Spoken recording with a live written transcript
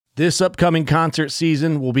This upcoming concert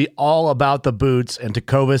season will be all about the boots, and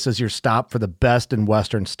Tecovas is your stop for the best in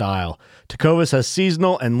Western style. Tecovas has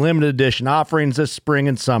seasonal and limited edition offerings this spring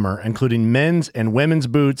and summer, including men's and women's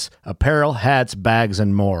boots, apparel, hats, bags,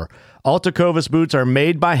 and more. All Tecovas boots are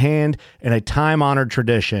made by hand in a time-honored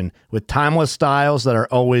tradition with timeless styles that are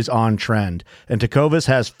always on trend. And Tecovas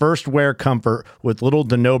has first wear comfort with little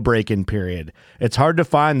to no break-in period. It's hard to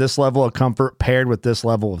find this level of comfort paired with this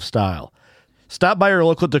level of style. Stop by your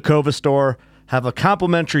local Tecovas store, have a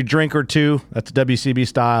complimentary drink or two, that's WCB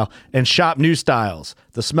style, and shop new styles.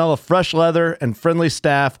 The smell of fresh leather and friendly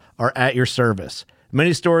staff are at your service.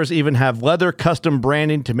 Many stores even have leather custom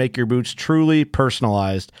branding to make your boots truly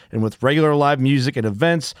personalized. And with regular live music and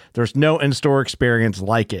events, there's no in-store experience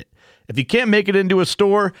like it. If you can't make it into a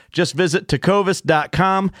store, just visit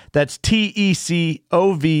tecovas.com. That's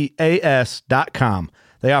TECOVAS.com.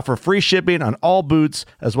 They offer free shipping on all boots,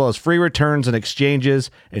 as well as free returns and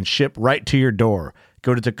exchanges, and ship right to your door.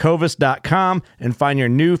 Go to tecovas.com and find your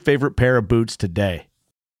new favorite pair of boots today.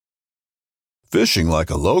 Fishing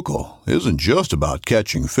like a local isn't just about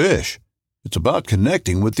catching fish. It's about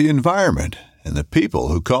connecting with the environment and the people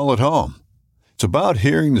who call it home. It's about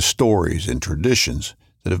hearing the stories and traditions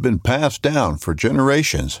that have been passed down for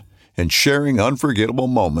generations and sharing unforgettable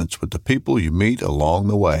moments with the people you meet along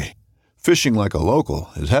the way. Fishing like a local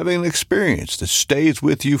is having an experience that stays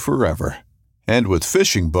with you forever. And with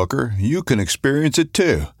Fishing Booker, you can experience it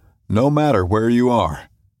too, no matter where you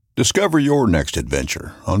are. Discover your next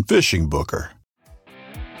adventure on Fishing Booker.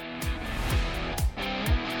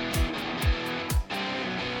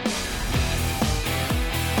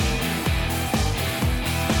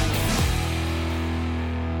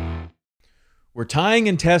 We're tying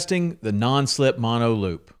and testing the non-slip mono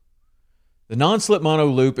loop. The non-slip mono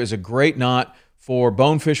loop is a great knot for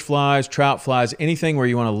bonefish flies, trout flies, anything where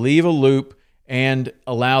you want to leave a loop and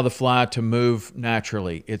allow the fly to move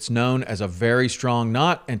naturally. It's known as a very strong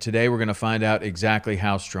knot, and today we're going to find out exactly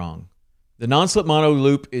how strong. The non-slip mono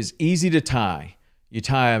loop is easy to tie. You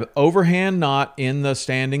tie an overhand knot in the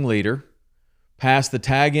standing leader, pass the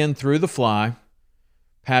tag in through the fly,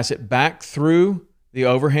 pass it back through the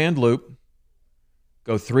overhand loop,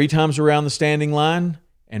 go 3 times around the standing line,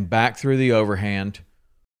 and back through the overhand.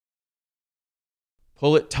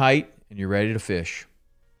 Pull it tight, and you're ready to fish.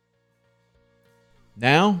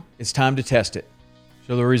 Now, it's time to test it.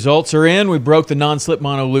 So the results are in. We broke the non-slip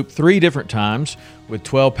mono loop 3 different times with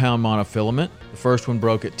 12-pound monofilament. The first one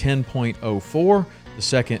broke at 10.04, the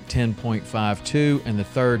second 10.52, and the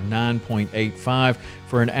third 9.85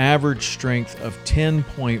 for an average strength of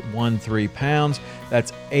 10.13 pounds.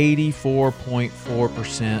 That's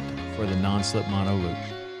 84.4% for the non-slip mono loop.